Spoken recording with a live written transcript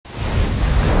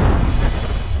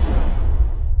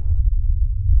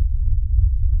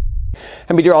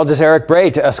I'm meteorologist Eric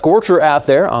Brait. A scorcher out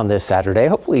there on this Saturday.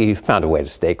 Hopefully you found a way to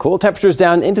stay cool. Temperatures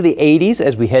down into the 80s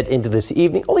as we head into this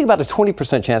evening. Only about a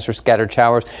 20% chance for scattered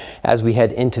showers as we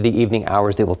head into the evening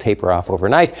hours. They will taper off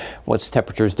overnight once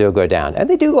temperatures do go down. And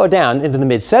they do go down into the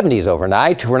mid 70s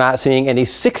overnight. We're not seeing any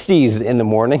 60s in the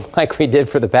morning like we did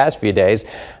for the past few days.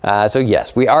 So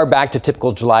yes, we are back to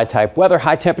typical July type weather.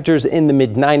 High temperatures in the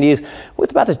mid 90s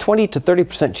with about a 20 to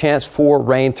 30% chance for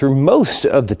rain through most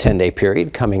of the 10-day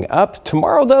period coming up.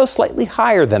 Tomorrow, though, slightly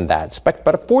higher than that. Expect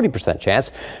about a 40%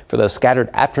 chance for those scattered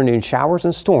afternoon showers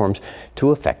and storms to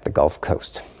affect the Gulf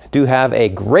Coast. Do have a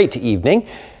great evening.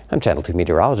 I'm Channel 2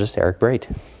 meteorologist Eric Brait.